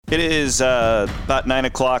It is about 9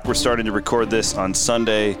 o'clock. We're starting to record this on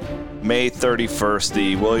Sunday, May 31st,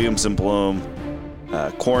 the Williams and Bloom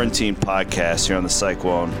Quarantine Podcast here on the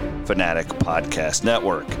Cyclone Fanatic Podcast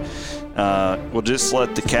Network. We'll just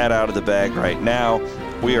let the cat out of the bag right now.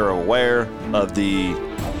 We are aware of the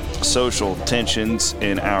social tensions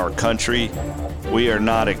in our country. We are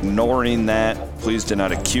not ignoring that. Please do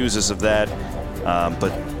not accuse us of that.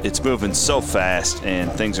 But it's moving so fast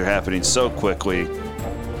and things are happening so quickly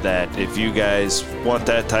that if you guys want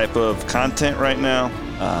that type of content right now,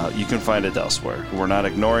 you can find it elsewhere. We're not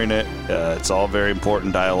ignoring it. It's all very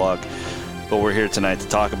important dialogue. But we're here tonight to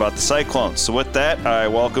talk about the Cyclones. So with that, I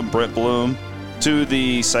welcome Brent Bloom to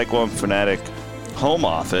the Cyclone Fanatic home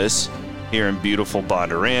office here in beautiful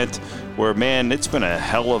Bondurant, where, man, it's been a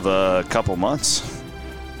hell of a couple months.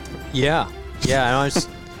 Yeah. And I was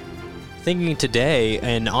thinking today,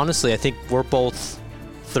 and honestly, I think we're both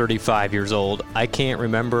 35 years old. I can't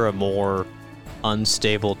remember a more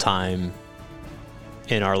unstable time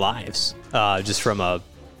in our lives, just from a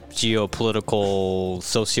geopolitical,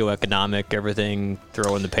 socioeconomic, everything,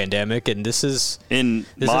 throw in the pandemic, and this is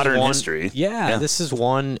modern history. Yeah, this is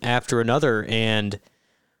one after another, and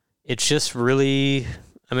it's just really,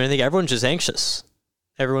 I mean, I think everyone's just anxious.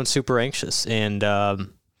 Everyone's super anxious, and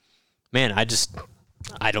man, I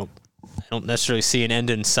don't necessarily see an end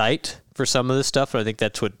in sight for some of this stuff. I think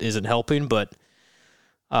that's what isn't helping, but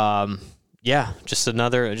just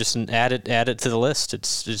add it to the list.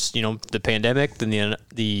 It's just, the pandemic, then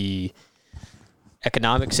the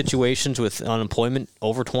economic situations with unemployment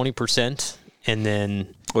over 20%, and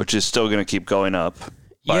then which is still going to keep going up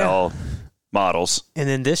by all models. And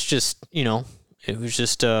then this just, it was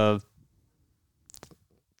just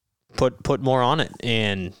put more on it,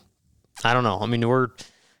 and I don't know. I mean, we're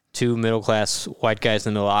two middle-class white guys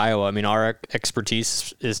in the middle of Iowa. I mean, our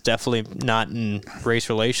expertise is definitely not in race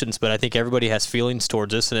relations, but I think everybody has feelings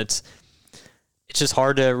towards this, and it's just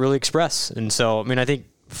hard to really express. And so, I mean, I think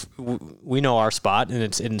we know our spot, and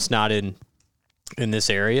it's not in this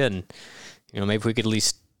area, and maybe we could at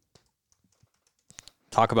least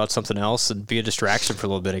talk about something else and be a distraction for a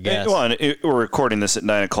little bit, I guess. Well, we're recording this at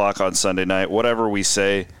 9 o'clock on Sunday night. Whatever we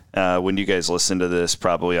say when you guys listen to this,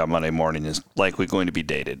 probably on Monday morning, is likely going to be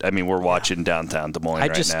dated. I mean, we're watching downtown Des Moines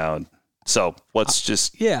right now. So let's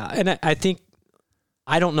just... Yeah, and I think...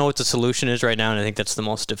 I don't know what the solution is right now, and I think that's the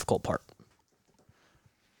most difficult part.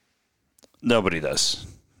 Nobody does.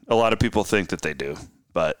 A lot of people think that they do,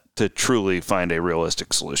 but to truly find a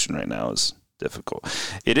realistic solution right now is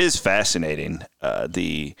difficult. It is fascinating. I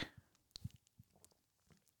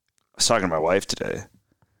was talking to my wife today,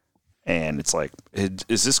 and it's like,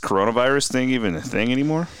 is this coronavirus thing even a thing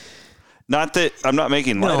anymore? Not that I'm not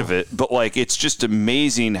making light of it, but like, it's just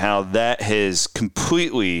amazing how that has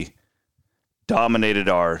completely dominated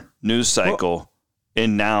our news cycle.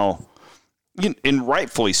 And now, and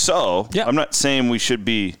rightfully so. Yeah. I'm not saying we should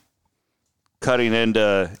be cutting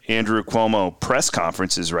into Andrew Cuomo press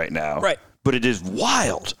conferences right now. Right. But it is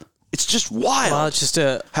wild. It's just wild. Well, it's just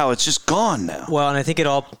how it's just gone now. Well, and I think it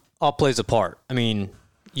all plays a part. I mean,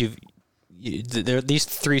 these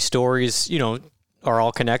three stories, are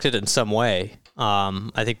all connected in some way.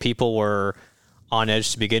 I think people were on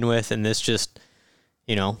edge to begin with, and this just,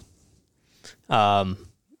 made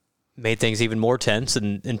things even more tense.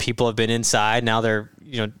 And people have been inside now. They're,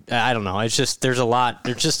 I don't know. It's just there's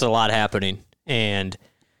just a lot happening, and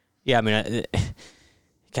yeah, I mean.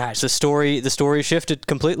 Gosh, the story shifted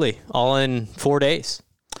completely, all in 4 days.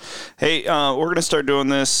 Hey, we're going to start doing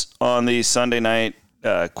this on the Sunday night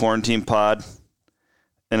quarantine pod,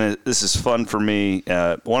 and this is fun for me.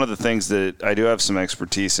 One of the things that I do have some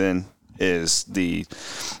expertise in is the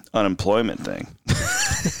unemployment thing.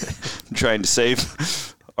 I'm trying to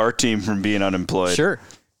save our team from being unemployed. Sure.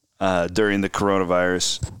 During the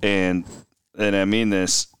coronavirus, and I mean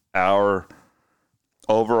this, our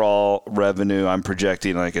overall revenue, I'm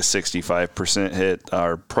projecting like a 65% hit.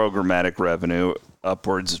 Our programmatic revenue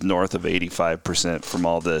upwards north of 85% from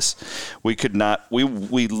all this. We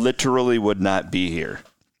literally would not be here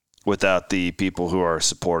without the people who are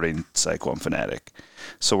supporting Cyclone Fanatic.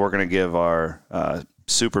 So we're going to give our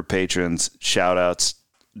super patrons shout outs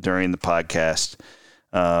during the podcast.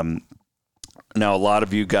 Now, a lot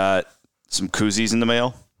of you got some koozies in the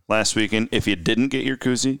mail last weekend. If you didn't get your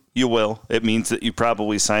koozie, you will. It means that you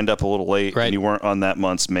probably signed up a little late and you weren't on that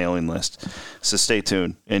month's mailing list. So stay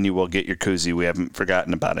tuned and you will get your koozie. We haven't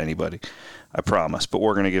forgotten about anybody, I promise. But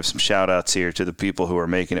we're going to give some shout outs here to the people who are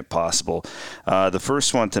making it possible. The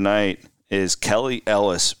first one tonight is Kelly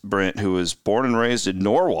Ellis, Brent, who was born and raised in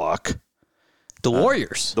Norwalk. The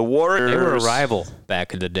Warriors. The Warriors. They were a rival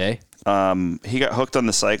back in the day. He got hooked on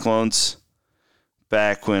the Cyclones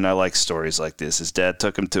back when I like stories like this. His dad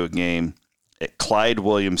took him to a game at Clyde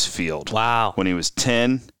Williams Field. Wow. When he was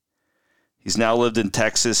 10. He's now lived in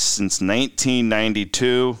Texas since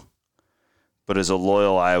 1992, but is a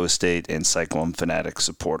loyal Iowa State and Cyclone fanatic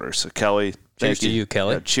supporter. So, Kelly, cheers to you,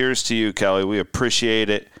 Kelly. Cheers to you, Kelly. We appreciate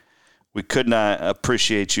it. We could not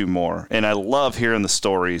appreciate you more. And I love hearing the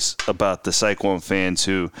stories about the Cyclone fans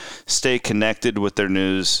who stay connected with their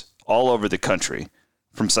news all over the country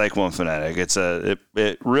from Cyclone Fanatic.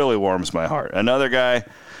 It really warms my heart. Another guy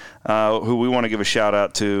who we want to give a shout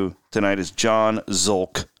out to tonight is John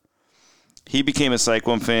Zolk. He became a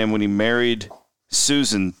Cyclone fan when he married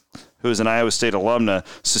Susan, who is an Iowa State alumna.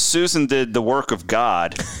 So Susan did the work of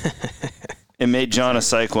God and made John a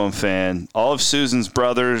Cyclone fan. All of Susan's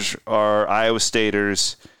brothers are Iowa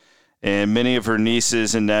Staters, and many of her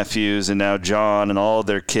nieces and nephews, and now John and all of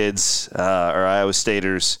their kids are Iowa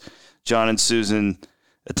Staters. John and Susan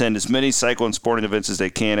attend as many Cyclone sporting events as they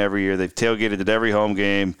can every year. They've tailgated at every home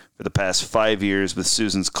game for the past 5 years with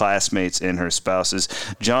Susan's classmates and her spouses.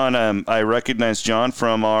 John, I recognize John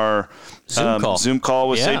from our Zoom call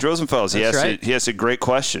with Sage Rosenfels. He asked a great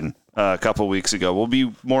question a couple weeks ago. Will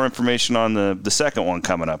be more information on the second one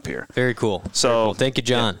coming up here. Very cool. So thank you,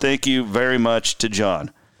 John. Thank you very much to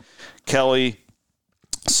John. Kelly,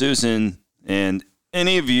 Susan, and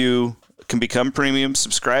any of you can become premium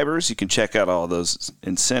subscribers. You can check out all those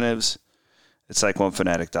incentives at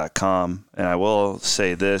CycloneFanatic.com. And I will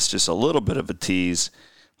say this, just a little bit of a tease.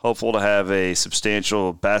 Hopeful to have a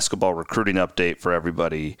substantial basketball recruiting update for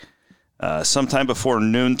everybody sometime before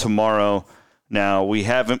noon tomorrow. Now, we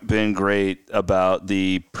haven't been great about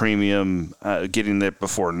the premium getting there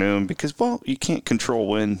before noon because, well, you can't control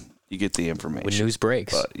when you get the information. When news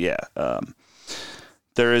breaks. But, yeah.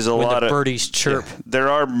 There is when lot the of birdies chirp. Yeah, there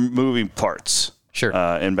are moving parts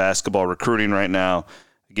in basketball recruiting right now.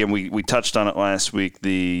 Again, we touched on it last week,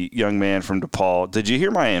 the young man from DePaul. Did you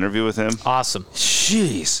hear my interview with him? Awesome.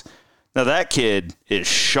 Jeez. Now, that kid is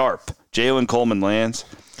sharp. Jalen Coleman-Lands.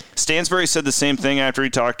 Stansbury said the same thing after he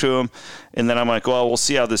talked to him. And then I'm like, well, we'll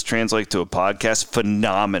see how this translates to a podcast.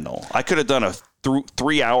 Phenomenal. I could have done a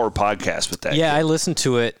 3-hour podcast with that kid. I listened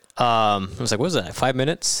to it. I was like, what was that, 5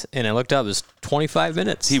 minutes? And I looked up, it was 25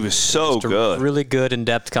 minutes. He was so good. A really good,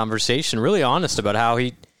 in-depth conversation, really honest about how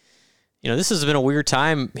he, this has been a weird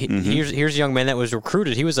time. Here's a young man that was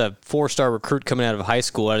recruited. He was a 4-star recruit coming out of high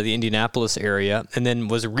school out of the Indianapolis area, and then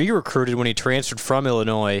was re-recruited when he transferred from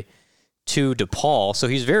Illinois to DePaul. So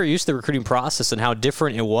he's very used to the recruiting process and how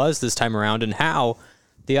different it was this time around and how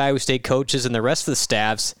the Iowa State coaches and the rest of the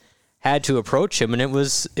staffs had to approach him, and it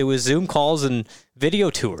was Zoom calls and video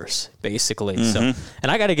tours, basically. So,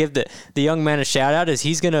 and I got to give the young man a shout out, as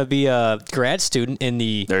he's going to be a grad student in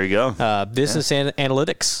the business and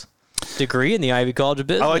analytics degree in the Ivy College of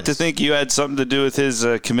Business. I like to think you had something to do with his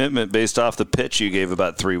commitment based off the pitch you gave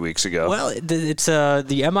about 3 weeks ago. Well, it's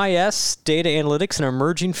the MIS data analytics in an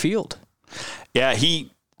emerging field. Yeah,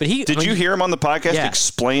 did you hear him on the podcast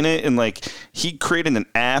explain it? And he created an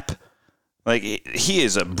app. He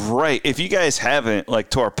is a bright. If you guys haven't,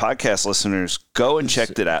 to our podcast listeners, go and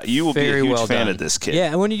check it out. You will be a huge fan of this kid. Yeah,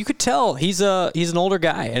 and when you could tell he's an older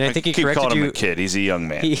guy, and I think he corrected you. Called him a kid. He's a young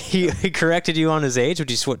man. He corrected you on his age,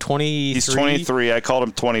 which is 23. He's 23. I called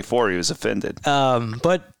him 24. He was offended.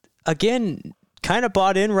 But again, kind of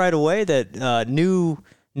bought in right away that knew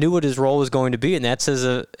what his role was going to be, and that's as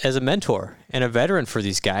a mentor and a veteran for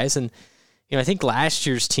these guys. And I think last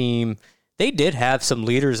year's team, they did have some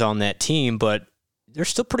leaders on that team, but they're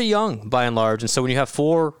still pretty young by and large. And so when you have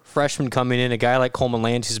 4 freshmen coming in, a guy like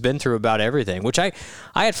Coleman-Lands who's been through about everything, which I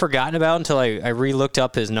had forgotten about until I re-looked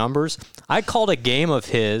up his numbers. I called a game of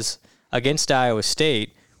his against Iowa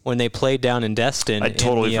State when they played down in Destin. I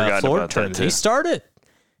totally forgot about tournament. that too. He started.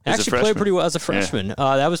 Actually played pretty well as a freshman.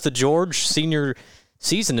 Yeah. That was the George senior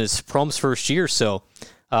season, his prom's first year. So,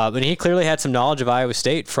 but he clearly had some knowledge of Iowa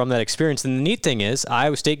State from that experience. And the neat thing is,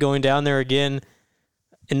 Iowa State going down there again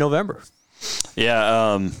in November.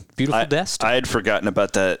 Yeah, beautiful Destin. I had forgotten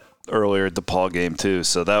about that earlier at the Paul game too.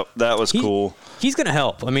 So that was cool. He's going to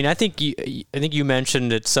help. I mean, I think you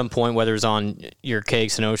mentioned at some point, whether it's on your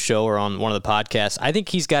KXNO show or on one of the podcasts, I think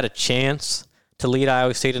he's got a chance to lead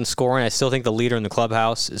Iowa State in scoring. I still think the leader in the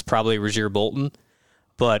clubhouse is probably Rozier Bolton.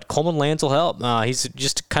 But Coleman-Lands will help. He's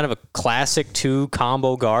just kind of a classic 2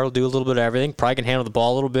 combo guard. Will do a little bit of everything. Probably can handle the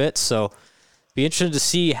ball a little bit. So be interested to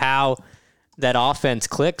see how that offense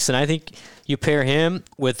clicks. And I think you pair him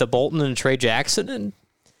with the Bolton and Trey Jackson, and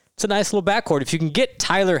it's a nice little backcourt. If you can get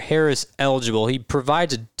Tyler Harris eligible, he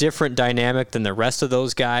provides a different dynamic than the rest of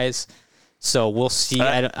those guys. So we'll see.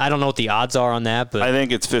 I don't know what the odds are on that, but I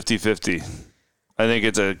think it's 50-50. I think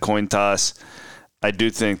it's a coin toss. I do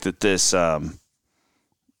think that this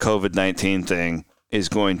COVID-19 thing is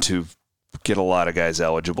going to get a lot of guys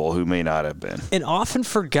eligible who may not have been. And often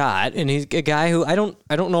forgot, and he's a guy who I don't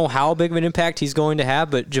know how big of an impact he's going to have,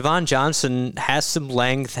 but Javon Johnson has some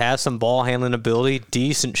length, has some ball handling ability,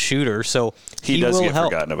 decent shooter, so he does will get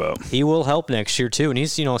help. Forgotten about. He will help next year too, and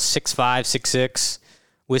he's 6'5", 6'6",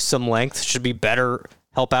 with some length, should be better,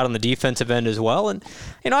 help out on the defensive end as well. And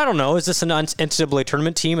I don't know, is this an NCAA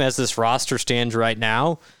tournament team as this roster stands right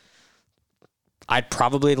now? I'd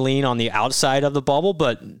probably lean on the outside of the bubble,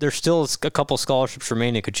 but there's still a couple scholarships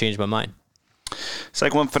remaining that could change my mind.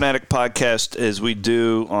 Cyclone Fanatic podcast, as we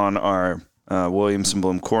do on our Williamson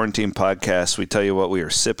Bloom Quarantine podcast, we tell you what we are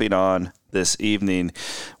sipping on this evening.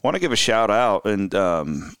 I want to give a shout out, and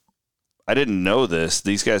I didn't know this.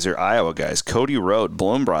 These guys are Iowa guys. Cody Road,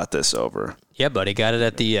 Bloom brought this over. Yeah, buddy, got it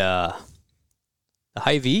at the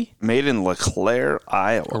Hy-Vee. Made in LeClaire,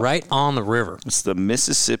 Iowa. Right on the river. It's the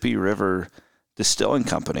Mississippi River Distilling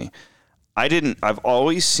Company. I've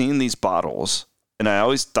always seen these bottles, and I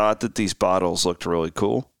always thought that these bottles looked really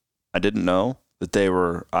cool. I didn't know that they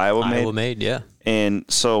were Iowa made. Iowa made, yeah. And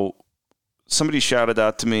so somebody shouted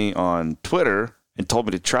out to me on Twitter and told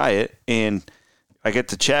me to try it, and I get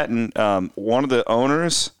to chatting. One of the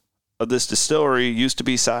owners of this distillery used to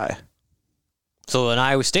be Cy. So an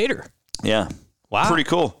Iowa Stater. Yeah. Wow. Pretty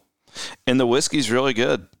cool. And the whiskey's really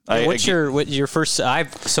good. What's your first? I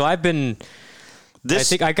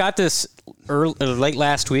think I got this late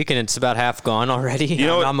last week, and it's about half gone already.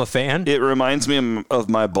 I'm a fan. It reminds me of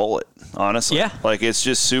my Bullet, honestly. Yeah. Like, it's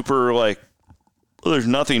just super, there's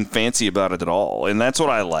nothing fancy about it at all. And that's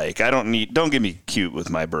what I like. Don't get me cute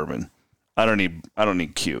with my bourbon. I don't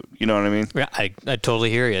need cute. You know what I mean? Yeah, I totally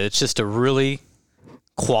hear you. It's just a really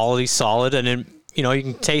quality, solid, and then, you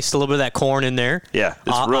can taste a little bit of that corn in there. Yeah,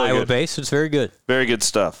 it's really Iowa good. based. It's very good. Very good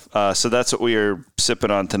stuff. So that's what we are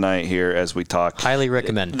sipping on tonight here as we talk. Highly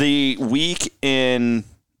recommend. The week in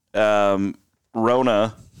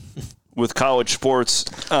Rona with college sports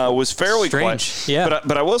was fairly strange. quiet. Yeah.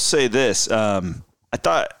 But I will say this. I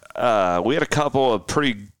thought we had a couple of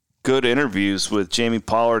pretty good interviews with Jamie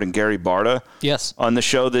Pollard and Gary Barta. Yes. On the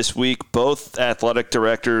show this week. Both athletic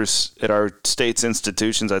directors at our state's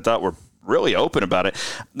institutions, I thought, were really open about it.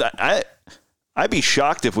 I'd be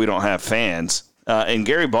shocked if we don't have fans. And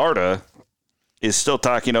Gary Barta is still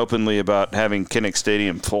talking openly about having Kinnick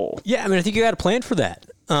Stadium full. Yeah, I think you got a plan for that.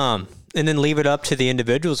 And then leave it up to the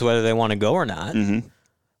individuals whether they want to go or not. Mm-hmm.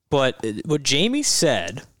 But what Jamie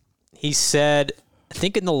said, he said, I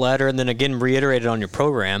think in the letter, and then again reiterated on your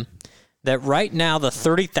program, that right now the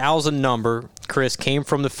 30,000 number, Chris, came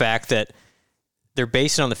from the fact that they're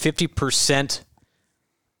based on the 50%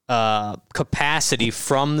 capacity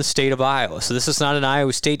from the state of Iowa. So this is not an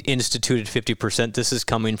Iowa State instituted 50%. This is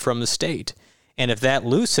coming from the state. And if that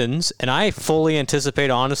loosens, and I fully anticipate,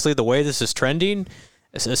 honestly, the way this is trending,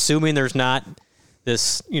 assuming there's not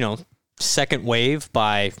this, second wave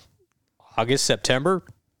by August, September,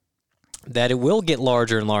 that it will get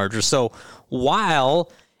larger and larger. So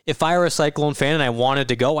while if I were a Cyclone fan and I wanted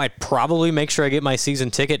to go, I'd probably make sure I get my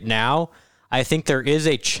season ticket now. I think there is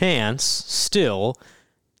a chance still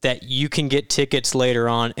that you can get tickets later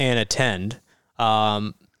on and attend,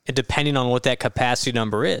 depending on what that capacity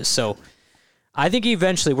number is. So I think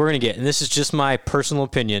eventually we're going to get, and this is just my personal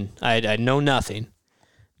opinion, I know nothing,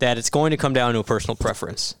 that it's going to come down to a personal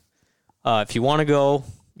preference. If you want to go,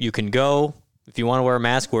 you can go. If you want to wear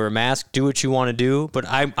a mask, do what you want to do. But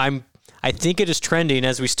I think it is trending,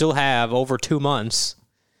 as we still have over 2 months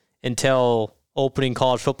until opening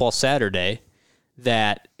college football Saturday,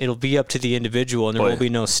 that it'll be up to the individual and there will be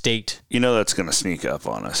no state. That's going to sneak up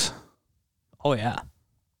on us. Oh, yeah.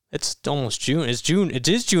 It's almost June. It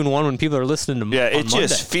is June 1 when people are listening to Yeah, it Monday.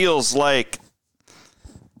 just feels like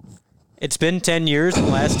it's been 10 years in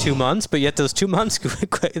the last 2 months, but yet those 2 months,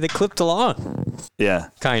 they clipped along. Yeah.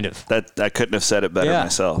 Kind of. That I couldn't have said it better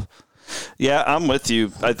myself. Yeah, I'm with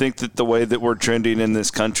you. I think that the way that we're trending in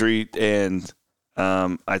this country, and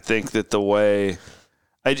I think that the way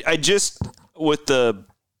I just with the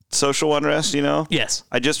social unrest, Yes.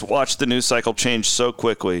 I just watched the news cycle change so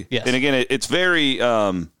quickly. Yes. And again, it's very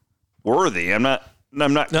worthy. I'm not.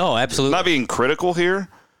 No, absolutely. Not being critical here,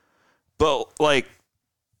 but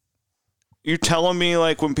you're telling me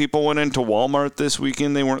when people went into Walmart this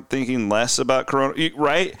weekend, they weren't thinking less about Corona,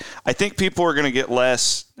 right? I think people are going to get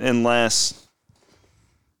less and less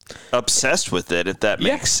obsessed with it, if that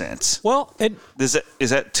makes sense. Well, is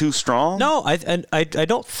that too strong? No, I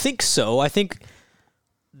don't think so. I think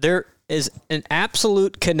is an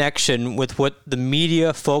absolute connection with what the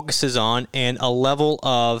media focuses on and a level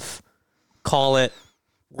of, call it,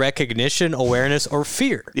 recognition, awareness, or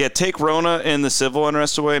fear. Yeah, take Rona and the civil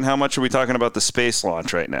unrest away, and how much are we talking about the space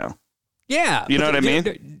launch right now? Yeah. You know what I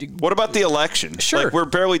mean? What about the election? Sure. Like, we're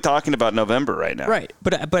barely talking about November right now. Right.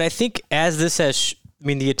 But I think as this has,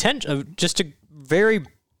 the attention of just a very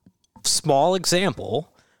small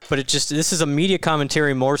example, but this is a media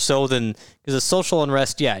commentary more so than, because the social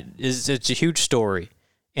unrest, it's a huge story,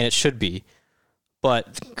 and it should be.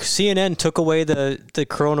 But CNN took away the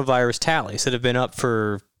coronavirus tallies that have been up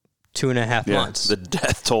for 2.5 months. The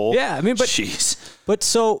death toll. Yeah, but jeez. But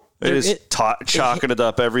so it is chalking it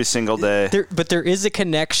up every single day. But there is a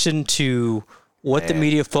connection to what the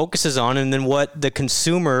media focuses on, and then what the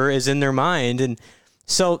consumer is in their mind, and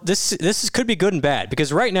so this could be good and bad,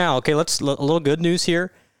 because right now, okay, a little good news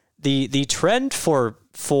here. The trend for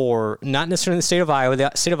not necessarily in the state of Iowa,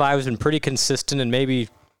 the state of Iowa has been pretty consistent, and maybe,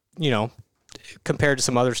 compared to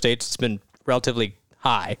some other states, it's been relatively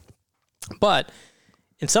high. But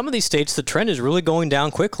in some of these states, the trend is really going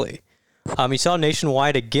down quickly. You saw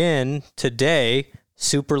nationwide again today,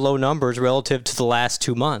 super low numbers relative to the last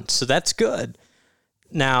 2 months. So that's good.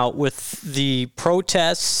 Now, with the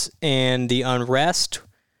protests and the unrest,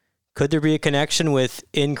 could there be a connection with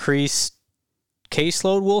increased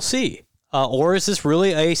caseload? We'll see. Or is this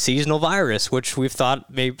really a seasonal virus, which we've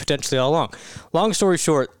thought maybe potentially all along? Long story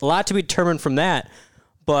short, a lot to be determined from that.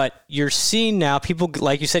 But you're seeing now people,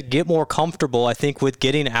 like you said, get more comfortable, I think, with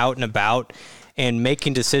getting out and about and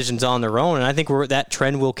making decisions on their own. And I think that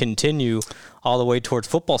trend will continue all the way towards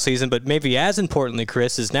football season. But maybe as importantly,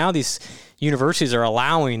 Chris, is now these universities are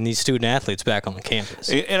allowing these student athletes back on the campus.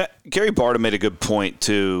 And Gary Barta made a good point,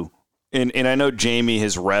 too. And I know Jamie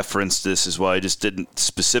has referenced this as well. I just didn't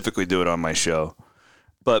specifically do it on my show.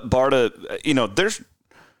 But Barta,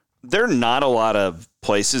 there are not a lot of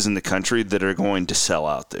places in the country that are going to sell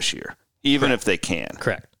out this year, even Correct. if they can.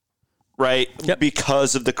 Correct. Right? Yep.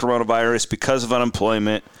 Because of the coronavirus, because of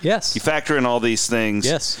unemployment. Yes. You factor in all these things.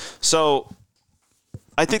 Yes. So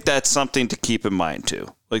I think that's something to keep in mind,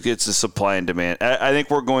 too. Like, it's a supply and demand. I think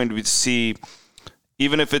we're going to see,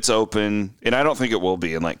 even if it's open, and I don't think it will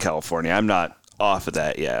be in, like, California. I'm not off of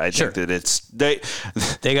that yet. I think that it's... They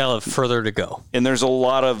got a little further to go. And there's a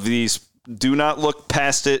lot of these... Do not look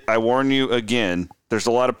past it. I warn you again. There's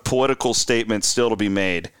a lot of political statements still to be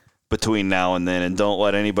made between now and then, and don't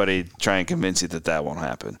let anybody try and convince you that won't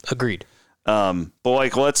happen. Agreed. But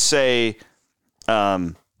like, let's say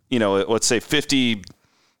 50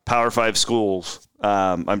 Power 5 schools.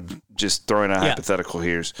 I'm just throwing a hypothetical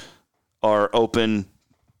here. Are open,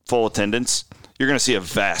 full attendance. You're going to see a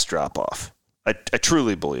vast drop off. I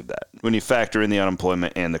truly believe that when you factor in the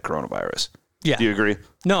unemployment and the coronavirus. Yeah. Do you agree?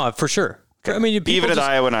 No, for sure. I mean, even at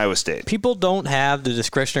Iowa and Iowa State, people don't have the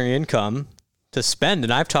discretionary income to spend,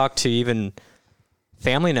 and I've talked to even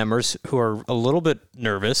family members who are a little bit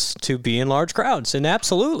nervous to be in large crowds, and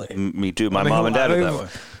absolutely. Me too. My mom and dad are that way.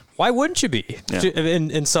 Why wouldn't you be? Yeah.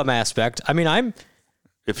 In some aspect? I mean,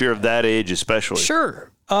 if you're of that age, especially.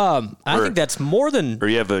 Sure. I think that's more than. Or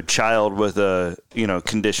you have a child with a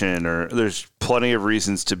condition, or there's plenty of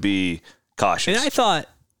reasons to be cautious. And I thought,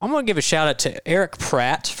 I'm going to give a shout out to Eric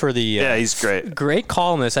Pratt for the. He's great. Great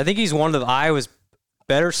columnist. I think he's one of Iowa's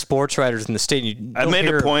better sports writers in the state. I made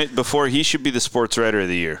a point before, he should be the sports writer of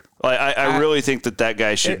the year. I really think that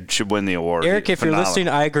guy should win the award. Eric, if you're listening,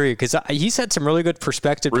 I agree, because he's had some really good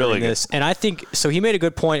perspective during this. And I think, so he made a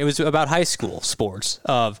good point. It was about high school sports.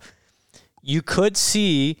 You could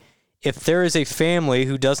see if there is a family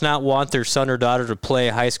who does not want their son or daughter to play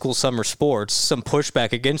high school summer sports, some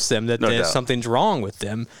pushback against them, that something's wrong with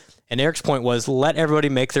them. And Eric's point was, let everybody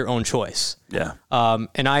make their own choice. Yeah.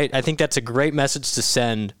 And I think that's a great message to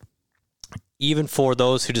send, even for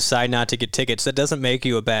those who decide not to get tickets. That doesn't make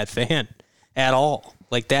you a bad fan at all.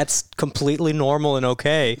 Like, that's completely normal and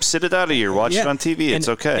okay. Sit it out a year. Watch it on TV. It's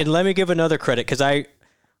okay. And let me give another credit, because I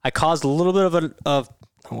caused a little bit of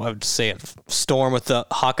I would say a storm with the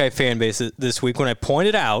Hawkeye fan base this week when I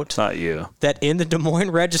pointed out not you. That in the Des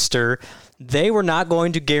Moines Register, they were not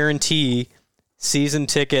going to guarantee season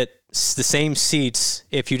ticket, the same seats,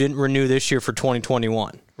 if you didn't renew this year for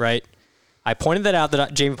 2021, right? I pointed that out,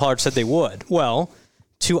 that Jamie Pollard said they would. Well,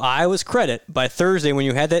 to Iowa's credit, by Thursday when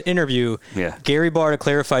you had that interview, Gary Barta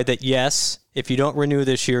clarified that yes, if you don't renew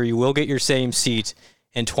this year, you will get your same seat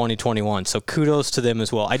in 2021. So kudos to them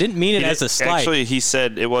as well. I didn't mean it as a slight. Actually, he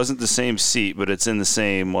said it wasn't the same seat, but it's in the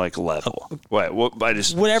same level.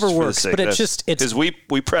 Whatever works, but it's because we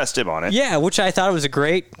pressed him on it. Yeah, which I thought was a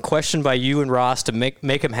great question by you and Ross to make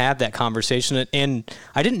him have that conversation. And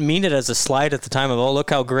I didn't mean it as a slight at the time of, oh, look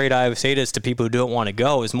how great Iowa State is to people who don't want to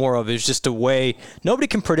go. It's just a way. Nobody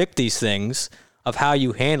can predict these things of how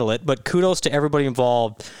you handle it, but kudos to everybody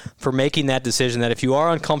involved for making that decision that if you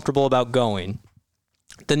are uncomfortable about going,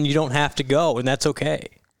 then you don't have to go, and that's okay.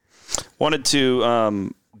 Wanted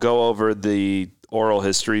to go over the oral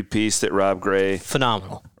history piece that Rob Gray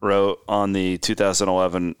phenomenal wrote on the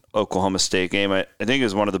 2011 Oklahoma State game. I think it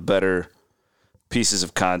was one of the better pieces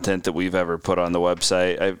of content that we've ever put on the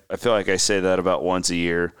website. I feel like I say that about once a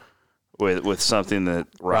year with something that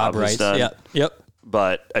Rob has done. Yep.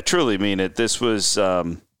 But I truly mean it. This was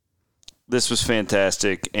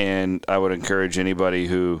fantastic, and I would encourage anybody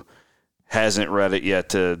who hasn't read it yet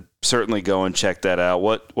to certainly go and check that out.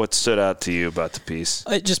 What stood out to you about the piece?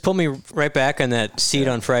 It just put me right back on that seat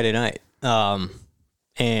on Friday night.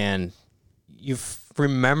 And you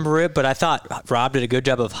remember it, but I thought Rob did a good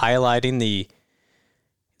job of highlighting the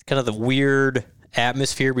kind of the weird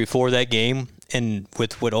atmosphere before that game and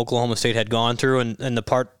with what Oklahoma State had gone through, and the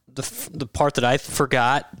part that I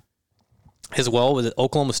forgot as well was that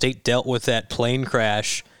Oklahoma State dealt with that plane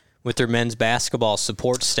crash with their men's basketball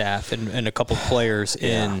support staff and a couple players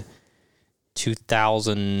in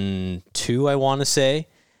 2002, I want to say.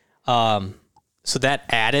 So that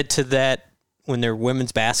added to that when their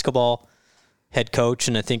women's basketball head coach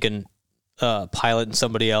and I think Pilot and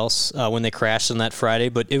somebody else when they crashed on that Friday.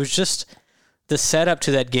 But it was just the setup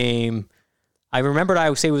to that game. I remembered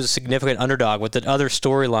Iowa State was a significant underdog with that other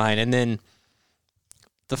storyline. And then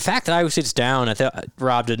the fact that Iowa State's down, I thought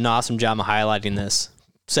Rob did an awesome job of highlighting this.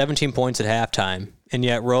 17 points at halftime, and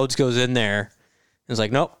yet Rhodes goes in there and is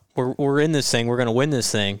like, nope, we're in this thing. We're going to win this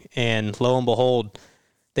thing. And lo and behold,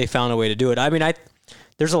 they found a way to do it. I mean,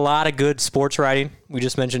 there's a lot of good sports writing. We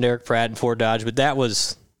just mentioned Eric Pratt and Fort Dodge, but that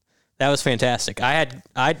was fantastic.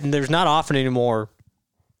 There's not often anymore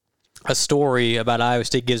a story about Iowa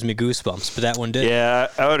State gives me goosebumps, but that one did. Yeah,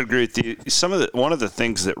 I would agree with you. One of the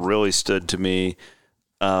things that really stood to me,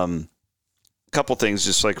 couple things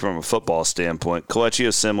just like from a football standpoint. Kelechi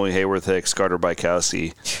Osemele, Hayworth Hicks, Carter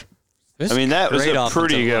Bykowski. I mean, that was a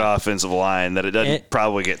pretty good offensive line that it doesn't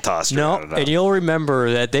probably get tossed around. No, and you'll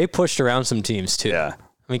remember that they pushed around some teams too. Yeah.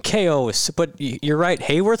 I mean, KO was, but you're right.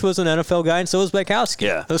 Hayworth was an NFL guy, and so was Bykowski.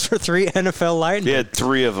 Yeah. Those were 3 NFL linemen. He had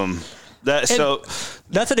 3 of them.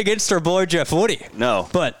 Nothing against our boy Jeff Woody. No.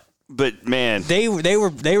 But man, they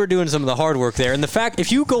were doing some of the hard work there, and the fact if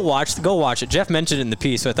you go watch it. Jeff mentioned it in the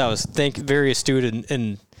piece, so I thought it was very astute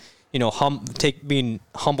and being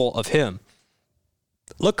humble of him.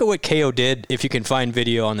 Look at what KO did. If you can find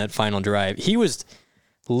video on that final drive, he was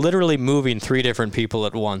literally moving 3 different people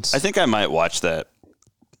at once. I think I might watch that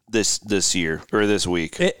this year or this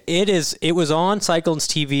week. It was on Cyclones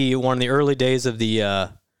TV one of the early days of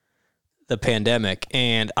the pandemic,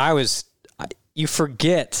 and you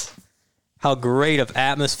forget how great of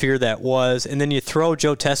atmosphere that was, and then you throw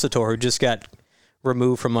Joe Tessitore, who just got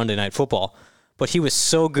removed from Monday Night Football, but he was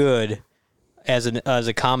so good as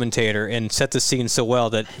a commentator and set the scene so well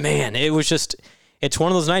that, man, it's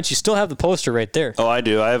one of those nights. You still have the poster right there. Oh, I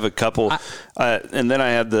do. I have a couple, and then I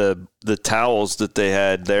had the towels that they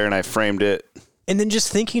had there, and I framed it. And then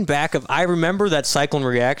just thinking back I remember that Cyclone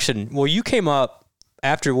reaction. Well, you came up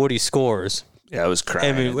after Woody scores. Yeah, I was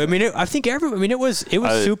crying. It was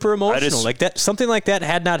super emotional. Something like that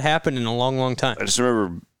had not happened in a long, long time. I just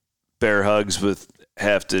remember bear hugs with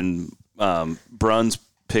Heft and Bruns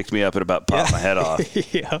picked me up and about popped my head off.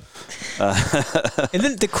 Yeah. And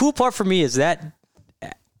then the cool part for me is that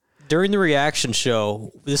during the reaction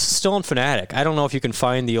show, this is still on Fanatic. I don't know if you can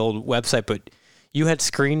find the old website, but you had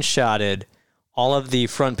screenshotted all of the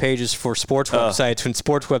front pages for sports websites when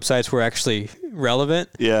sports websites were actually relevant.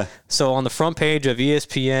 Yeah. So on the front page of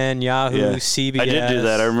ESPN, Yahoo, CBS. I did do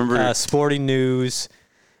that. I remember. Sporting News.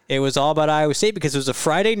 It was all about Iowa State because it was a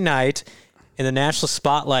Friday night and the national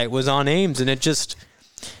spotlight was on Ames. And it's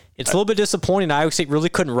a little bit disappointing. Iowa State really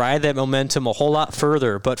couldn't ride that momentum a whole lot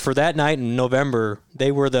further. But for that night in November, they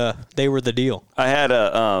were the deal. I had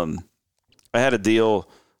a deal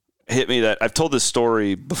hit me that I've told this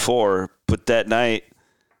story before, but that night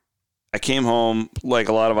I came home like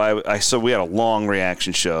a lot of so we had a long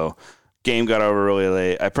reaction show. Game got over really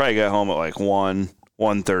late. I probably got home at like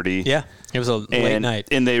 1:30. Yeah, it was a late night.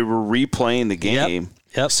 And they were replaying the game.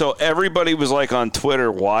 Yep. So everybody was like on Twitter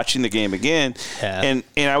watching the game again. Yeah.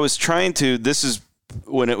 And I was trying to, this is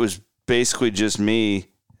when it was basically just me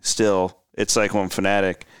still at Cyclone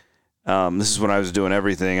Fanatic. This is when I was doing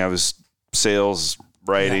everything. I was sales,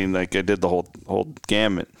 writing, like I did the whole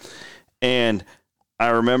gamut. And I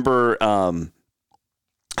remember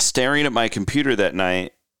staring at my computer that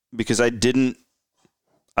night because I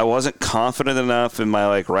wasn't confident enough in my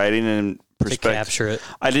like writing and perspective to capture it.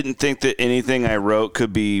 I didn't think that anything I wrote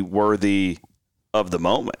could be worthy of the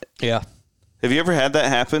moment. Yeah. Have you ever had that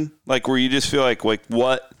happen? Like where you just feel like what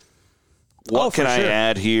can I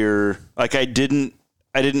add here? Like I don't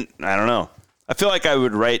know. I feel like I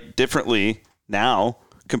would write differently now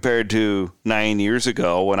compared to 9 years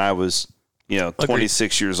ago when I was,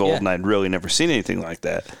 26 years old and I'd really never seen anything like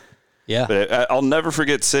that. Yeah. But I'll never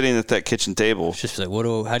forget sitting at that kitchen table. It's just like,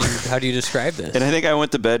 how do you describe this? And I think I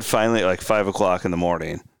went to bed finally at like 5 o'clock in the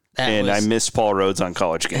morning. I missed Paul Rhodes on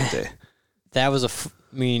College Game Day. That was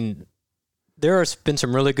there has been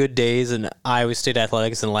some really good days in Iowa State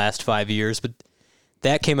athletics in the last 5 years, but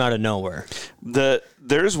that came out of nowhere.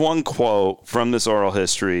 There's one quote from this oral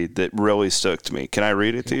history that really stuck to me. Can I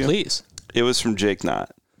read it to you? Please. It was from Jake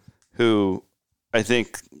Knott, who I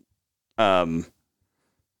think kind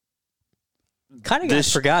of got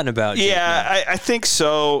forgotten about. Yeah, I think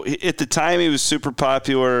so. At the time, he was super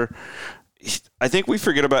popular. I think we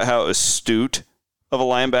forget about how astute of a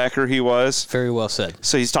linebacker he was. Very well said.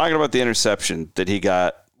 So he's talking about the interception that he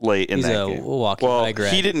got late in that game. Well,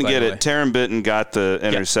 he didn't get it. Taron Benton got the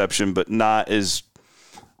interception, but not as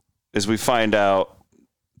we find out,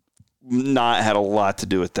 not had a lot to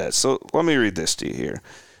do with that. So let me read this to you here.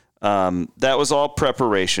 That was all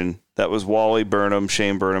preparation. That was Wally Burnham,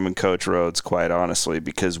 Shane Burnham, and Coach Rhodes, quite honestly,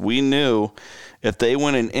 because we knew if they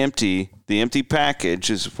went the empty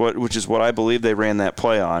package, which is what I believe they ran that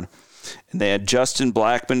play on, and they had Justin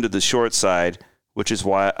Blackman to the short side, which is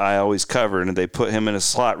why I always covered, and they put him in a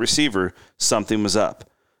slot receiver, something was up.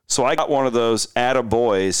 So I got one of those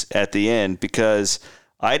attaboys at the end because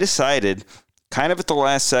I decided kind of at the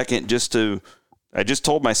last second I just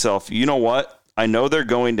told myself, you know what? I know they're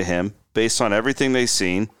going to him based on everything they've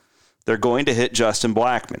seen. They're going to hit Justin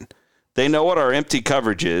Blackman. They know what our empty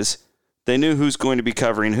coverage is. They knew who's going to be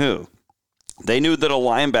covering who. They knew that a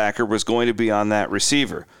linebacker was going to be on that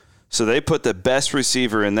receiver. So they put the best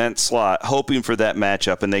receiver in that slot, hoping for that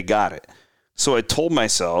matchup, and they got it. So I told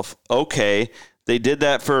myself, okay, they did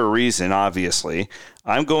that for a reason, obviously.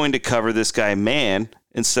 I'm going to cover this guy man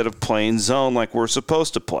instead of playing zone like we're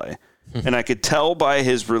supposed to play. And I could tell by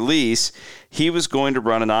his release, he was going to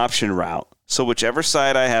run an option route. So whichever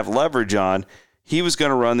side I have leverage on, he was going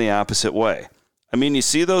to run the opposite way. I mean, you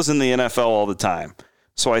see those in the NFL all the time.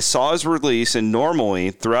 So I saw his release, and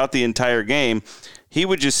normally throughout the entire game, he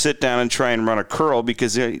would just sit down and try and run a curl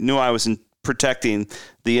because he knew I was protecting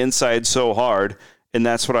the inside so hard, and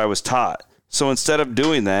that's what I was taught. So instead of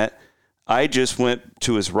doing that, I just went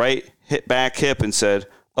to his right back hip and said,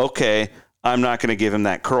 okay, I'm not going to give him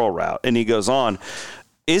that curl route. And he goes on.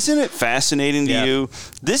 Isn't it fascinating to you?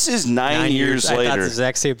 This is 9 years later. I thought the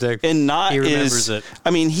exact same thing. And he remembers it.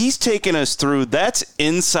 I mean, he's taken us through. That's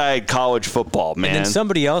inside college football, man. And then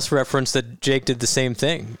somebody else referenced that Jake did the same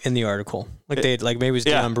thing in the article. Maybe it was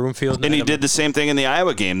Deion Broomfield. And he did the same thing in the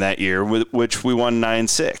Iowa game that year, which we won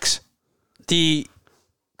 9-6. The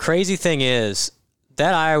crazy thing is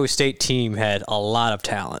that Iowa State team had a lot of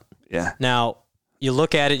talent. Yeah. Now, you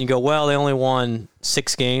look at it and you go, well, they only won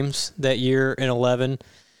 6 games that year in 11.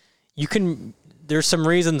 There's some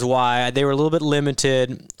reasons why they were a little bit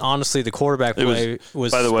limited. Honestly, the quarterback play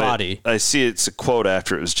was by the spotty. Way, I see it's a quote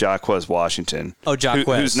after it was Jaquez Washington. Oh,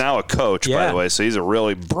 Jaquez. Who's now a coach, by the way, so he's a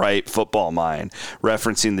really bright football mind,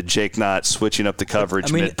 referencing the Jake Knott switching up the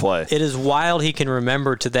coverage mid-play. It is wild he can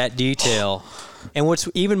remember to that detail. And what's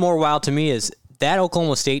even more wild to me is that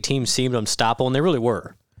Oklahoma State team seemed unstoppable, and they really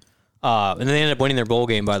were. And they ended up winning their bowl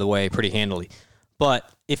game, by the way, pretty handily.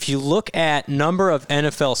 But if you look at number of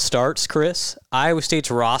NFL starts, Chris, Iowa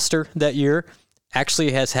State's roster that year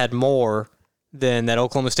actually has had more than that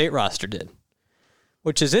Oklahoma State roster did,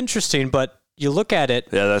 which is interesting. But you look at it,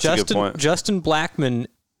 yeah, that's a good point. Justin Blackman,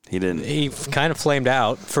 he kind of flamed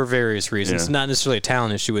out for various reasons. Yeah. Not necessarily a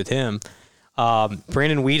talent issue with him.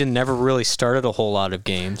 Brandon Whedon never really started a whole lot of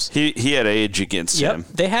games. He had age against him.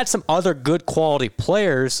 They had some other good quality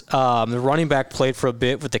players. The running back played for a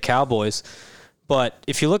bit with the Cowboys. But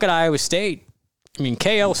if you look at Iowa State, I mean,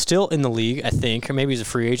 KO's still in the league, I think, or maybe he's a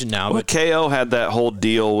free agent now. Well, KO had that whole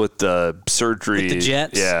deal with the surgery. With the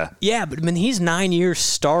Jets? Yeah. Yeah, but I mean, he's 9 years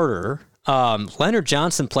starter. Leonard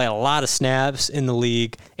Johnson played a lot of snaps in the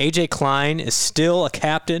league. A.J. Klein is still a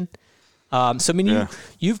captain. So, I mean,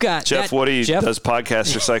 you've got Jeff Woody does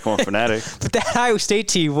podcasts for Cyclone Fanatic. But that Iowa State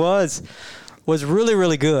team was really,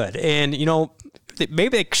 really good. And,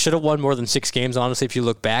 maybe they should have won more than 6 games. Honestly, if you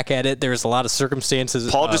look back at it, there's a lot of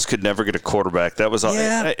circumstances. Paul just could never get a quarterback. That was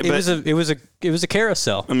it was a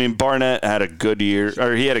carousel. I mean, Barnett had a good year,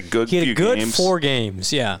 or he had a good few games. 4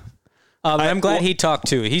 games. Yeah, I'm glad he talked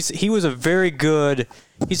too. He's a very good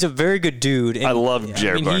dude. And, I love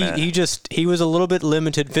Jared Barnett. He was a little bit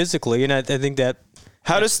limited physically, and I think that.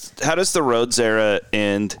 How does the Rhodes era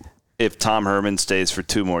end if Tom Herman stays for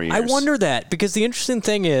 2 more years? I wonder that, because the interesting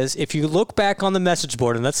thing is, if you look back on the message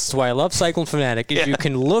board, and that's why I love Cyclone Fanatic, is you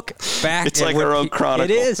can look back. It's like our own chronicle.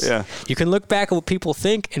 It is. Yeah. You can look back at what people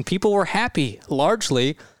think, and people were happy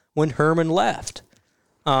largely when Herman left.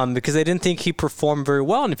 Because they didn't think he performed very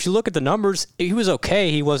well. And if you look at the numbers, he was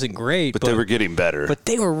okay. He wasn't great. But they were getting better. But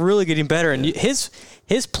they were really getting better. And his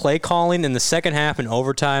play calling in the second half and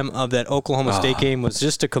overtime of that Oklahoma State game was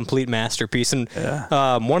just a complete masterpiece. And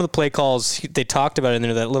one of the play calls, they talked about in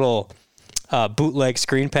there, that little bootleg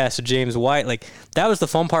screen pass to James White. Like, that was the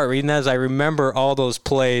fun part reading that, is I remember all those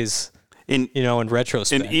plays in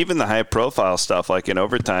retrospect. And even the high-profile stuff, like in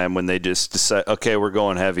overtime, when they just decide, okay, we're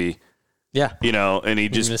going heavy. Yeah. And he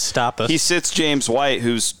just stop us. He sits James White,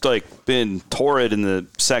 who's like been torrid in the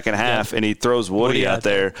second half, and he throws Woody out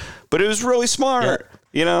there. But it was really smart.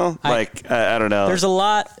 Yeah. I don't know. There's a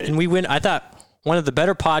lot, and I thought one of the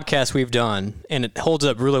better podcasts we've done, and it holds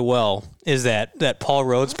up really well, is that Paul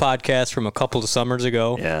Rhodes podcast from a couple of summers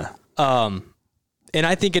ago. Yeah. And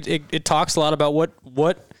I think it talks a lot about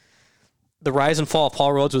what The Rise and Fall of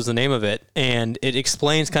Paul Rhodes was the name of it, and it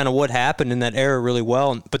explains kind of what happened in that era really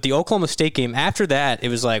well. But the Oklahoma State game, after that, it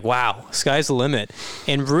was like, wow, sky's the limit.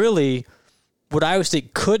 And really, what Iowa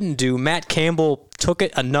State couldn't do, Matt Campbell took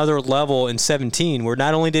it another level in 2017, where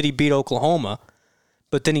not only did he beat Oklahoma,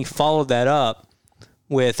 but then he followed that up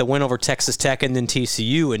with a win over Texas Tech and then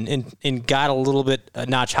TCU, and got a little bit a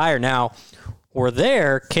notch higher. Now, we're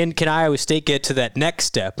there. Can Iowa State get to that next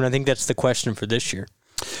step? And I think that's the question for this year.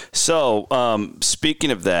 So,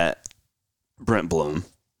 speaking of that, Brent Bloom,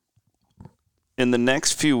 in the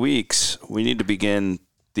next few weeks, we need to begin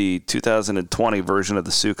the 2020 version of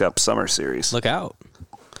the Souk Up Summer Series. Look out.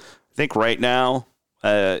 I think right now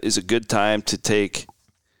is a good time to take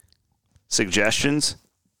suggestions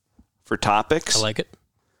for topics. I like it.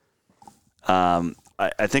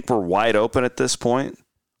 I think we're wide open at this point.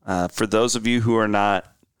 For those of you who are not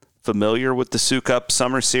familiar with the Souk Up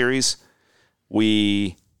Summer Series,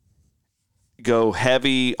 we go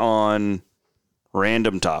heavy on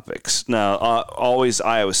random topics. Now, always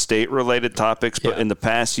Iowa State-related topics, but in the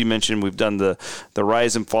past you mentioned we've done the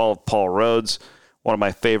rise and fall of Paul Rhodes. One of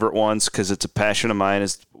my favorite ones, because it's a passion of mine,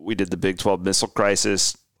 is we did the Big 12 missile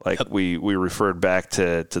crisis. We referred back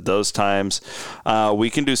to those times. We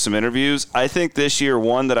can do some interviews. I think this year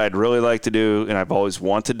one that I'd really like to do, and I've always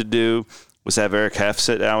wanted to do, was have Eric Heft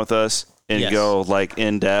sit down with us and go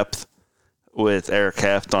in depth with Eric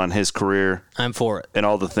Heft on his career. I'm for it. And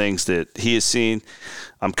all the things that he has seen.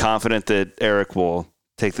 I'm confident that Eric will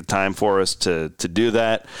take the time for us to do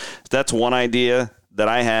that. That's one idea that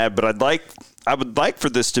I had, but I would like for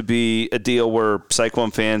this to be a deal where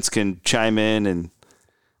Cyclone fans can chime in and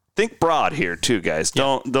think broad here too, guys.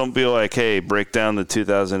 Don't be like, hey, break down the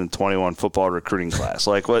 2021 football recruiting class.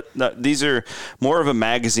 These are more of a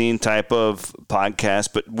magazine type of podcast,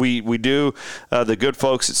 but we do. The good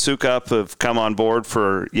folks at Souk Up have come on board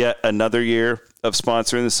for yet another year of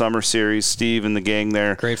sponsoring the summer series. Steve and the gang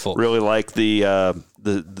there grateful. Really like the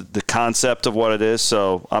concept of what it is.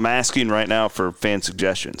 So I'm asking right now for fan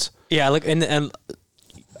suggestions. Yeah, and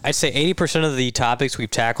I'd say 80% of the topics we've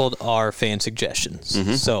tackled are fan suggestions.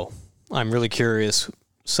 Mm-hmm. So I'm really curious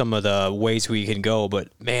some of the ways we can go. But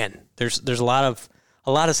man, there's a lot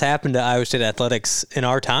has happened to Iowa State athletics in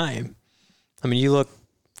our time. I mean,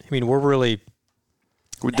 we're really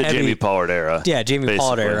with the Jamie Pollard era. Yeah, Jamie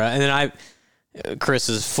Pollard era, and then Chris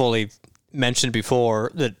has fully mentioned before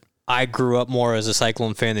that I grew up more as a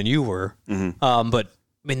Cyclone fan than you were. Mm-hmm. But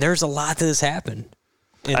I mean, there's a lot that has happened.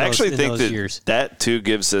 I actually think that too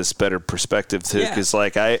gives us better perspective too, because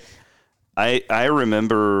I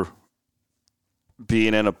remember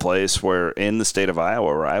being in a place where in the state of Iowa,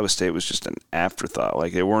 where Iowa State was just an afterthought.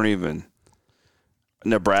 Like they weren't even.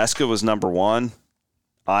 Nebraska was number 1,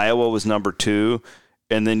 Iowa was number 2,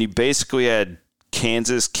 and then you basically had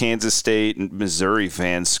Kansas State, and Missouri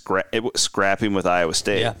fans scrapping with Iowa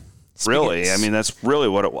State. Yeah, really. I mean, that's really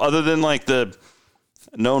what it. Other than like the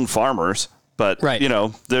known farmers. But,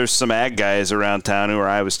 there's some ag guys around town who are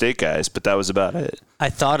Iowa State guys, but that was about it.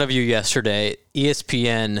 I thought of you yesterday.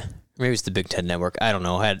 ESPN, maybe it's the Big Ten Network, I don't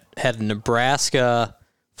know, had Nebraska,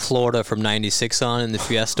 Florida from 96 on in the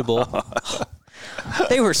Fiesta Bowl.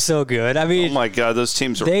 They were so good. I mean, oh my God, those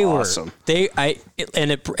teams are awesome.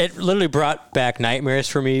 It literally brought back nightmares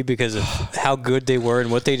for me because of how good they were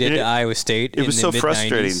and what they did to Iowa State. It was so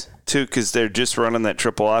frustrating too because they're just running that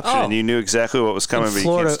triple option, and you knew exactly what was coming, but you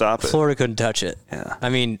can't stop it. Florida couldn't touch it. Yeah, I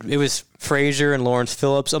mean, it was Frazier and Lawrence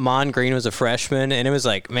Phillips. Amon Green was a freshman, and it was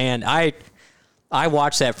like, man, I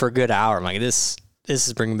watched that for a good hour. I'm like, this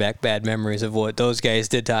is bringing back bad memories of what those guys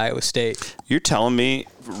did to Iowa State. You're telling me,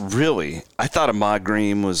 really? I thought Ahmad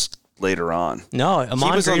Green was later on. No, Ahmad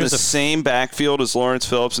Green was on the was same backfield as Lawrence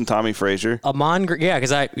Phillips and Tommy Frazier. Ahmad Green,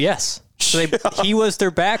 yeah, yes. So he was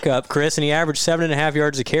their backup, Chris, and he averaged 7.5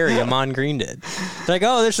 yards a carry. Ahmad Green did. They're like,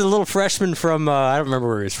 oh, there's a little freshman from I don't remember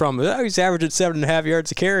where he's from. But he's averaging 7.5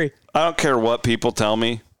 yards a carry. I don't care what people tell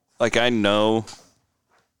me. Like I know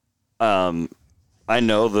the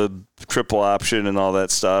triple option and all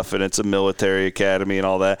that stuff, and it's a military academy and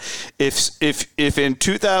all that. If in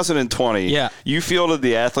 2020 you fielded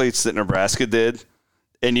the athletes that Nebraska did,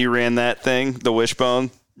 and you ran that thing, the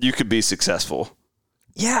wishbone, you could be successful.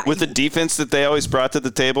 Yeah, with the defense that they always brought to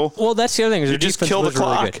the table. Well, that's the other thing. You just kill the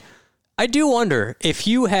clock. Really good. I do wonder if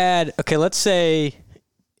you had let's say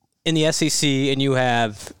in the SEC, and you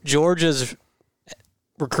have Georgia's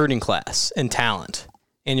recruiting class and talent,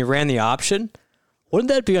 and you ran the option. Wouldn't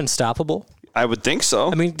that be unstoppable? I would think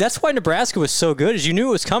so. I mean, that's why Nebraska was so good, is you knew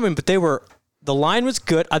it was coming, but the line was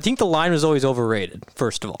good. I think the line was always overrated,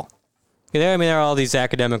 first of all. I mean, there are all these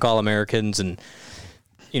academic All-Americans, and,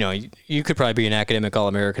 you could probably be an academic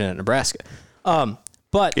All-American at Nebraska.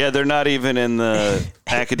 But yeah, they're not even in the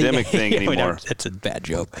academic thing anymore. That's a bad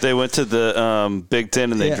joke. They went to the Big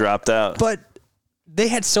Ten, and they dropped out. But they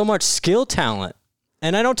had so much skill talent.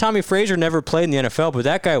 And I know Tommy Frazier never played in the NFL, but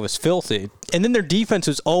that guy was filthy. And then their defense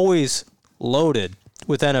was always loaded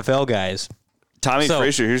with NFL guys. Tommy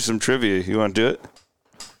Frazier, here's some trivia. You want to do it?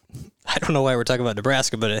 I don't know why we're talking about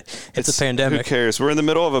Nebraska, but it's a pandemic. Who cares? We're in the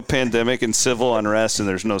middle of a pandemic and civil unrest, and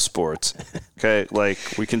there's no sports. Okay? Like,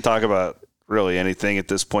 we can talk about really anything at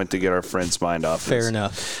this point to get our friend's mind off Fair this.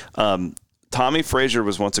 enough. Tommy Frazier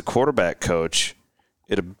was once a quarterback coach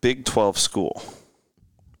at a Big 12 school.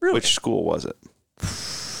 Really? Which school was it?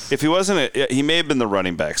 If he wasn't, he may have been the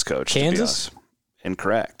running backs coach. Kansas? To be honest.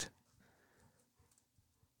 Incorrect.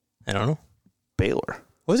 I don't know. Baylor.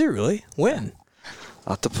 Was he really? When?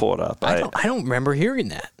 I'll have to pull it up. I don't remember hearing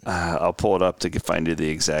that. I'll pull it up to find you the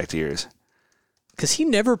exact years. Because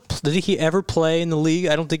did he ever play in the league?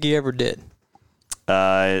 I don't think he ever did.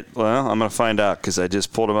 Well, I'm going to find out because I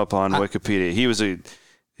just pulled him up on Wikipedia. He was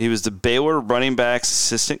the Baylor running backs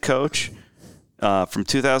assistant coach from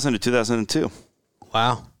 2000 to 2002.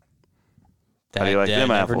 Wow. How do you like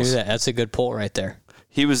them I apples? never knew that. That's a good pull right there.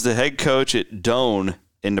 He was the head coach at Doane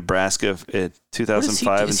in Nebraska at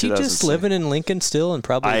 2005 and 2006. Is he just living in Lincoln still and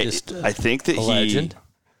probably I think that a legend?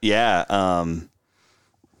 Yeah.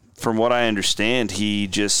 From what I understand, he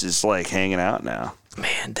just is like hanging out now.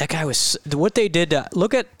 Man, that guy was what they did.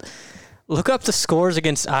 Look up the scores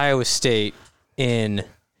against Iowa State in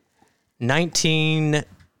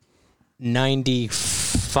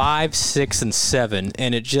 1995, 6, and 7,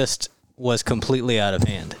 and it just was completely out of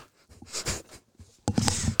hand.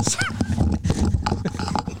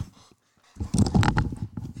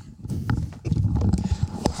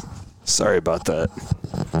 Sorry about that.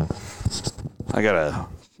 I got a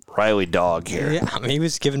Riley dog here. Yeah, I mean, he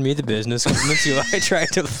was giving me the business until I tried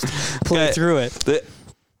to play through it.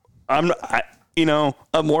 A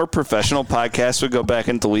more professional podcast would go back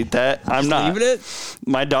and delete that. I'm not. Leaving it?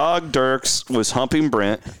 My dog, Dirks, was humping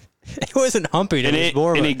Brent. It wasn't humping. And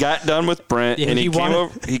he got done with Brent, and he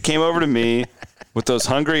came over to me with those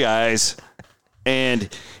hungry eyes, and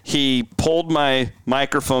he pulled my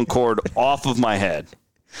microphone cord off of my head.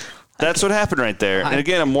 That's what happened right there. And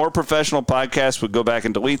again, a more professional podcast would go back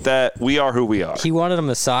and delete that. We are who we are. He wanted a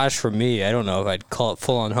massage from me. I don't know if I'd call it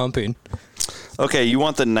full-on humping. Okay, you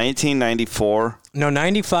want the 1994? No,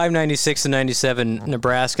 95, 96, and 97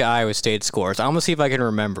 Nebraska, Iowa State scores. I'm going to see if I can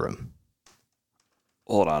remember them.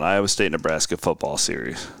 Hold on. Iowa State, Nebraska football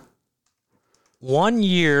series. One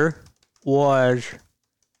year was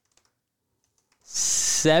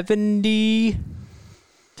 70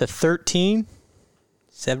 to 13.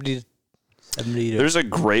 70 to There's a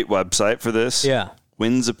great website for this. Yeah.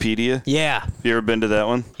 Winsipedia. Yeah. Have you ever been to that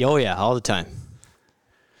one? Oh, yeah, all the time.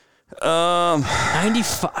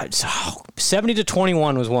 95. 70 to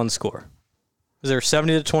 21 was one score. Was there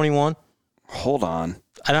 70 to 21? Hold on.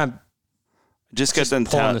 I just got done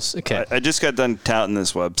touting this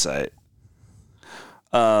website.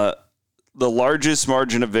 The largest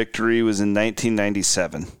margin of victory was in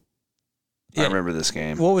 1997. I remember this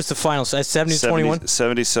game. What was the final? 70-21?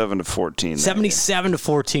 77-14.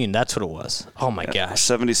 77-14. That's what it was. Oh, my gosh.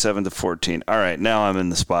 77-14. All right, now I'm in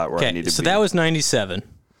the spot where I need to be. So that was 97.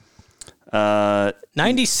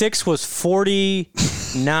 96 was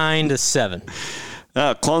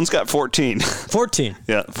 49-7. Clones got 14. 14.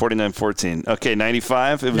 Yeah, 49-14. Okay,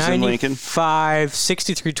 95, it was in Lincoln.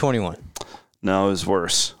 63-21. No, it was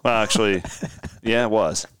worse. Well, actually, yeah, it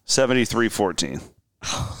was. 73-14.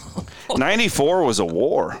 94 was a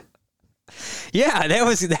war. Yeah,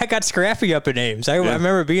 that got scrappy up in Ames. I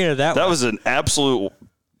remember being at that one. That was an absolute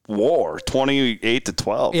war,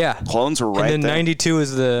 28-12. Yeah. Clones were right there. And then 92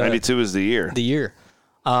 is the year. The year.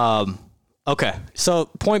 Okay, so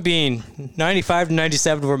point being, 95 to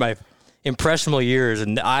 97 were my impressionable years,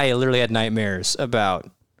 and I literally had nightmares about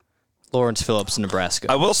Lawrence Phillips in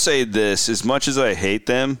Nebraska. I will say this, as much as I hate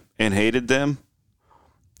them and hated them,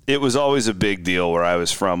 it was always a big deal where I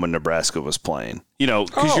was from when Nebraska was playing. You know,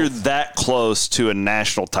 because you're that close to a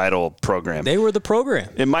national title program. They were the program.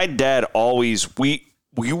 And my dad always, we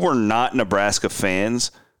were not Nebraska fans,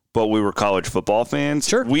 but we were college football fans.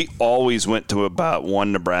 Sure. We always went to about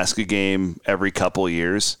one Nebraska game every couple of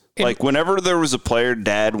years. Like, whenever there was a player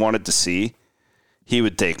Dad wanted to see, he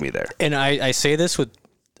would take me there. And I say this with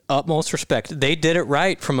utmost respect. They did it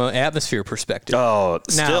right from an atmosphere perspective. Oh,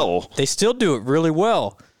 now, they still do it really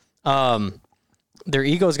well. Their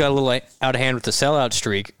egos got a little out of hand with the sellout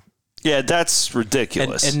streak. Yeah, that's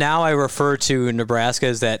ridiculous. And now I refer to Nebraska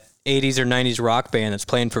as that 80s or 90s rock band that's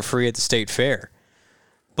playing for free at the state fair.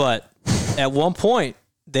 But at one point,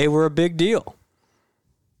 they were a big deal.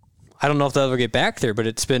 I don't know if they'll ever get back there, but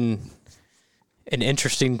it's been an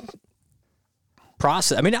interesting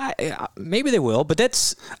process. I mean, maybe they will, but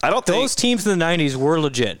those teams in the 90s were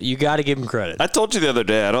legit. You got to give them credit. I told you the other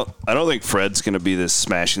day, I don't think Fred's going to be this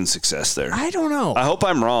smashing success there. I don't know. I hope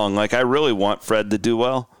I'm wrong. Like, I really want Fred to do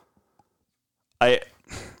well. I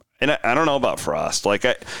don't know about Frost. Like,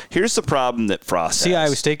 here's the problem that Frost has.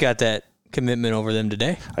 Iowa State got that commitment over them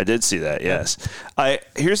today. I did see that, yes.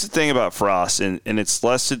 Here's the thing about Frost, and it's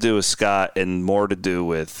less to do with Scott and more to do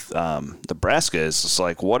with Nebraska, is it's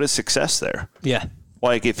like, what is success there? Yeah.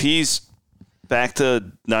 Like, if he's back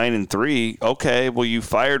to 9-3, okay, well, you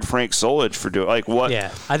fired Frank Solich for doing, like, what?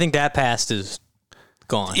 Yeah, I think that past is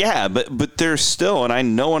gone. Yeah, but there's still, and I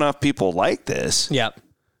know enough people like this. Yep.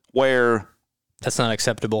 Where that's not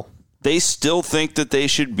acceptable. They still think that they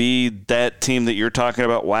should be that team that you're talking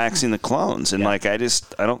about waxing the clones. And, like, I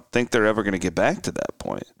don't think they're ever going to get back to that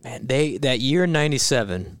point. Man, that year in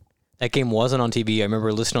 97, that game wasn't on TV. I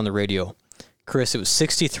remember listening on the radio. Chris, it was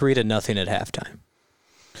 63-0 at halftime.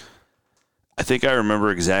 I think I remember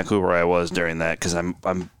exactly where I was during that because I'm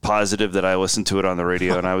positive that I listened to it on the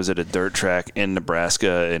radio, and I was at a dirt track in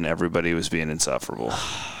Nebraska, and everybody was being insufferable.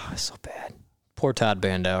 So bad. Poor Todd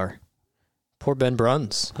Bandauer. Poor Ben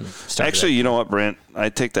Bruns. Actually, you know what, Brent? I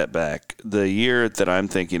take that back. The year that I'm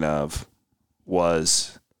thinking of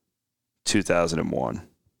was 2001.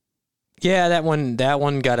 Yeah, that one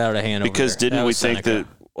got out of hand. Because didn't we think that,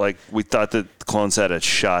 like, we thought that the Clones had a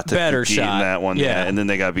shot to compete in that one, yeah, and then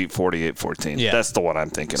they got beat 48-14. Yeah. That's the one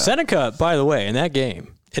I'm thinking of. Seneca, by the way, in that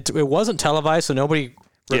game, it wasn't televised, so nobody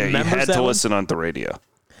remembers that. Yeah, you had to listen on the radio.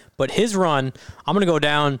 But his run, I'm going to go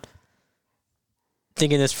down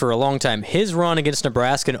thinking this for a long time. His run against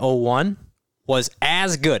Nebraska in 01 was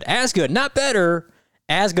as good, not better,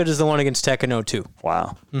 as good as the one against Tech in 02.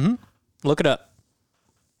 Wow. Mm-hmm. Look it up.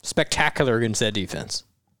 Spectacular against that defense.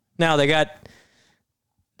 Now, they got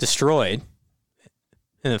destroyed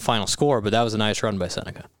in the final score, but that was a nice run by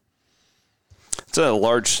Seneca. It's a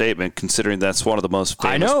large statement considering that's one of the most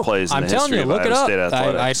famous plays in the history of Iowa State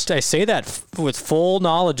athletics. I say that with full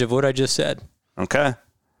knowledge of what I just said. Okay.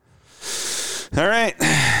 All right.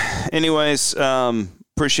 Anyways,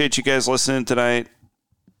 appreciate you guys listening tonight.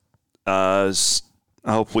 I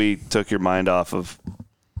hope we took your mind off of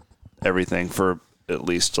everything for at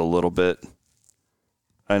least a little bit.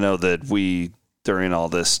 I know that we, during all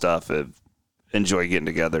this stuff, enjoy getting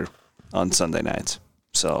together on Sunday nights.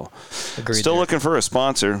 So, still looking for a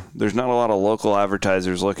sponsor. There's not a lot of local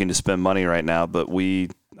advertisers looking to spend money right now, but we,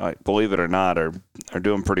 believe it or not, are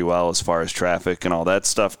doing pretty well as far as traffic and all that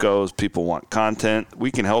stuff goes. People want content.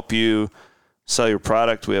 We can help you sell your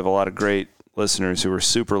product. We have a lot of great listeners who are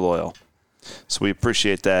super loyal. So we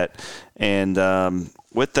appreciate that. And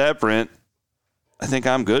with that, Brent, I think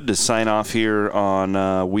I'm good to sign off here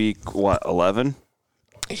on week, 11?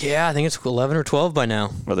 Yeah, I think it's 11 or 12 by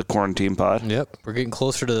now. Or the quarantine pod? Yep, we're getting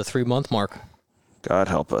closer to the 3-month mark. God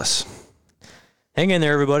help us. Hang in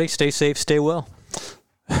there, everybody. Stay safe, stay well.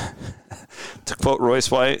 To quote Royce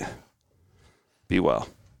White, be well.